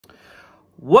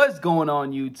What's going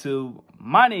on, YouTube?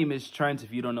 My name is Trent,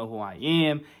 if you don't know who I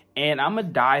am, and I'm a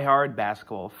diehard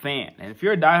basketball fan. And if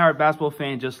you're a diehard basketball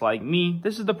fan just like me,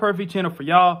 this is the perfect channel for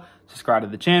y'all. Subscribe to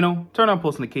the channel, turn on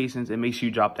post notifications, and make sure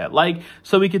you drop that like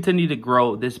so we continue to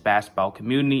grow this basketball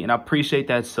community, and I appreciate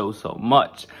that so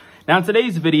much. Now, in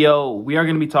today's video, we are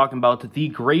going to be talking about the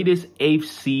greatest 8th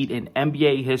seed in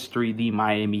NBA history, the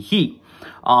Miami Heat.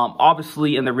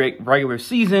 Obviously, in the regular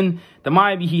season, the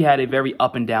Miami Heat had a very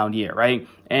up and down year, right?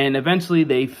 And eventually,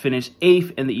 they finished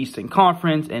 8th in the Eastern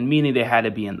Conference, and meaning they had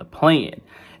to be in the play-in.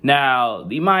 Now,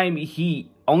 the Miami Heat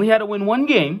only had to win one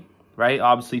game, right?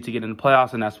 Obviously, to get in the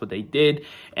playoffs, and that's what they did.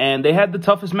 And they had the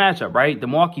toughest matchup, right? The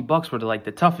Milwaukee Bucks were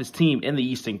the toughest team in the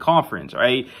Eastern Conference,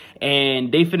 right?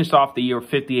 And they finished off the year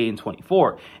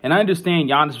 58-24. And I understand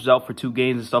Giannis was out for 2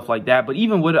 games and stuff like that, but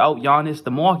even without Giannis,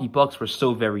 the Milwaukee Bucks were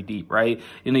still very deep, right?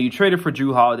 You know, you traded for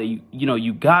Jrue Holiday,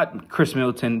 you got Chris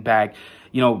Middleton back,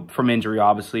 from injury,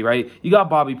 obviously, right? You got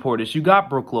Bobby Portis, you got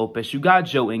Brook Lopez, you got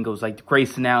Joe Ingles, like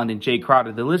Grayson Allen and Jay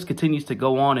Crowder. The list continues to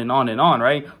go on and on and on,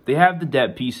 right? They have the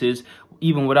depth pieces,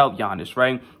 even without Giannis,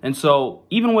 right? And so,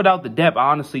 even without the depth,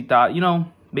 I honestly thought,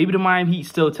 maybe the Miami Heat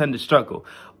still tend to struggle.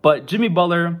 But Jimmy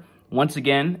Butler, once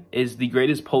again, is the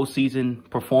greatest postseason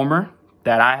performer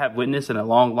that I have witnessed in a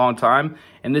long time.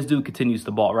 And this dude continues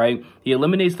the ball, right? He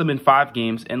eliminates them in 5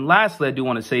 games. And lastly, I do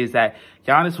want to say is that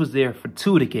Giannis was there for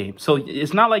 2 of the games. So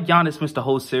it's not like Giannis missed the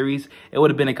whole series. It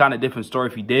would have been a kind of different story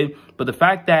if he did. But the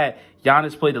fact that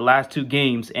Giannis played the last 2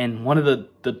 games, and one of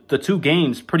the 2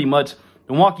 games, pretty much,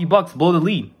 the Milwaukee Bucks blow the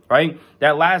lead, right?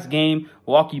 That last game,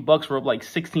 Milwaukee Bucks were up like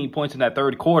 16 points in that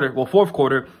fourth quarter,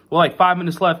 with like 5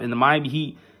 minutes left, and the Miami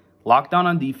Heat locked down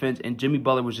on defense, and Jimmy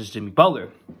Butler was just Jimmy Butler.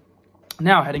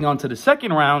 Now, heading on to the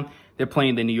second round, they're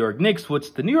playing the New York Knicks,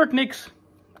 which the New York Knicks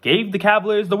gave the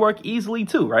Cavaliers the work easily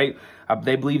too, right?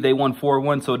 They believe they won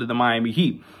 4-1, so did the Miami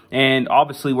Heat. And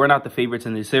obviously, we're not the favorites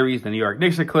in this series. The New York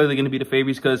Knicks are clearly going to be the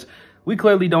favorites because we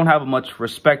clearly don't have much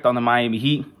respect on the Miami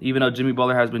Heat, even though Jimmy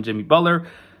Butler has been Jimmy Butler.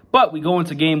 But we go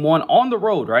into game 1 on the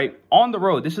road, right? On the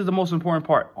road. This is the most important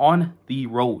part. On the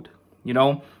road,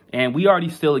 And we already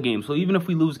steal a game. So even if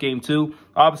we lose game 2,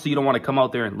 obviously you don't want to come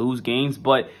out there and lose games,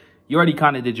 but you already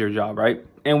kind of did your job, right?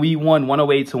 And we won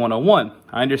 108-101.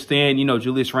 I understand,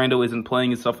 Julius Randle isn't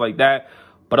playing and stuff like that.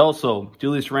 But also,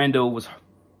 Julius Randle was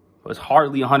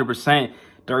hardly 100%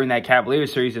 during that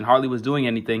Cavaliers series and hardly was doing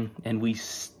anything. And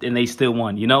they still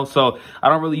won, So I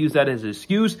don't really use that as an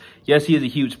excuse. Yes, he is a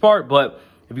huge part. But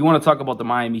if you want to talk about the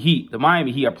Miami Heat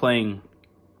are playing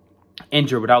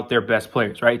injured without their best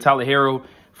players, right? Tyler Herro,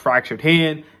 fractured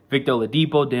hand. Victor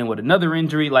Oladipo, then with another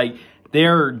injury.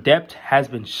 Their depth has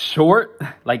been short,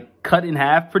 cut in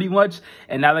half pretty much.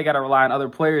 And now they got to rely on other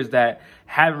players that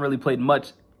haven't really played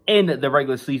much in the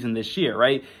regular season this year,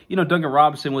 right? Duncan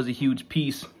Robinson was a huge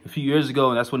piece a few years ago,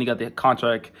 and that's when he got the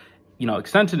contract,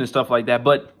 extension and stuff like that.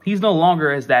 But he's no longer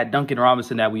as that Duncan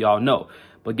Robinson that we all know.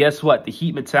 But guess what? The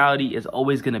Heat mentality is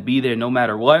always going to be there no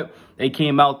matter what. They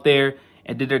came out there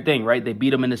and did their thing, right? They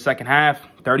beat them in the second half,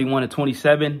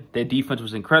 31-27. Their defense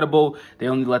was incredible. They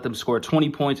only let them score 20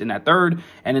 points in that third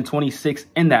and then 26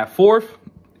 in that fourth,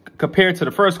 compared to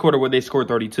the first quarter where they scored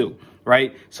 32,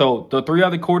 right? So the 3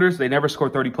 other quarters, they never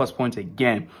scored 30-plus points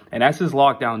again. And that's just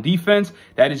lockdown defense.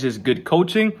 That is just good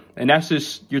coaching. And that's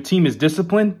just your team is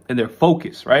disciplined and they're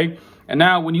focused, right? And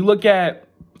now when you look at,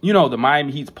 the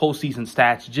Miami Heat's postseason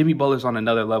stats, Jimmy Butler's on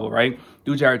another level, right?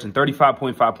 Dude's averaging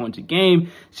 35.5 points a game,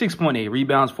 6.8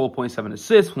 rebounds, 4.7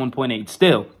 assists, 1.8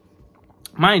 steal.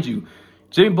 Mind you,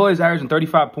 Jimmy Butler's averaging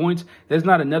 35 points. There's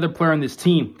not another player on this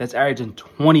team that's averaging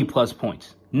 20-plus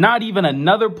points. Not even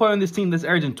another player on this team that's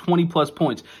averaging 20-plus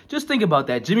points. Just think about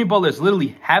that. Jimmy Butler's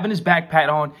literally having his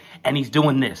backpack on, and he's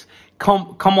doing this.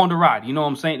 Come on the ride, you know what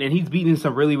I'm saying? And he's beating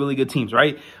some really good teams,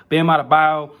 right? Bam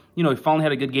Adebayo, he finally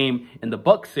had a good game in the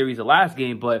Bucks series, the last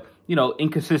game, but,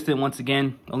 inconsistent once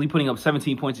again, only putting up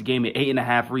 17 points a game at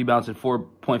 8.5 rebounds and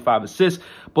 4.5 assists.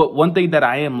 But one thing that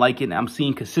I am liking, I'm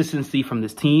seeing consistency from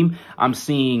this team. I'm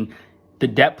seeing the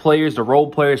depth players, the role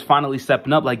players finally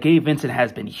stepping up. Like Gabe Vincent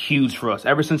has been huge for us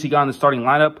ever since he got in the starting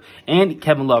lineup, and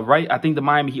Kevin Love, right? I think the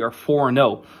Miami Heat are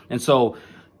 4-0. And so,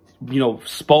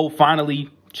 Spo finally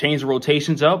changed the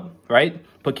rotations up, right?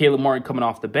 Put Caleb Martin coming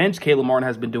off the bench. Caleb Martin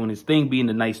has been doing his thing, being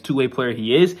the nice 2-way player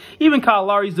he is. Even Kyle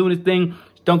Lowry's doing his thing.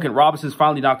 Duncan Robinson's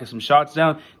finally knocking some shots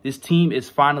down. This team is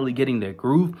finally getting their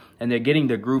groove, and they're getting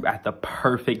their groove at the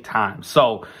perfect time.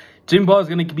 So, Jimmy Butler is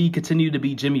going to continue to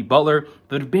be Jimmy Butler,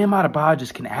 but if Bam Adebayo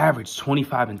just can average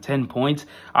 25 and 10 points,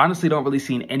 I honestly don't really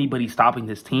see anybody stopping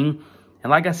this team.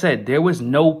 And like I said, there was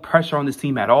no pressure on this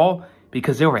team at all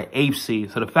because they were at 8th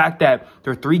seed. So the fact that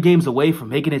they're 3 games away from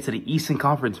making it to the Eastern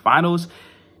Conference Finals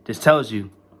just tells you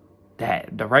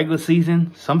that the regular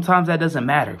season, sometimes that doesn't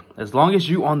matter. As long as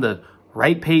you're on the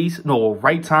right pace,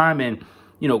 right time, and,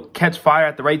 catch fire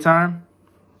at the right time,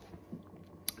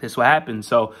 this is what happens.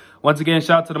 So, once again,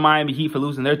 shout out to the Miami Heat for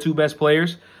losing their 2 best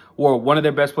players, or one of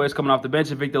their best players coming off the bench,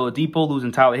 Victor Oladipo,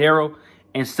 losing Tyler Hero,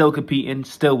 and still competing,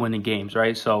 still winning games,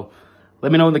 right? So,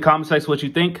 let me know in the comment section what you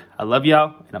think. I love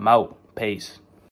y'all, and I'm out. Peace.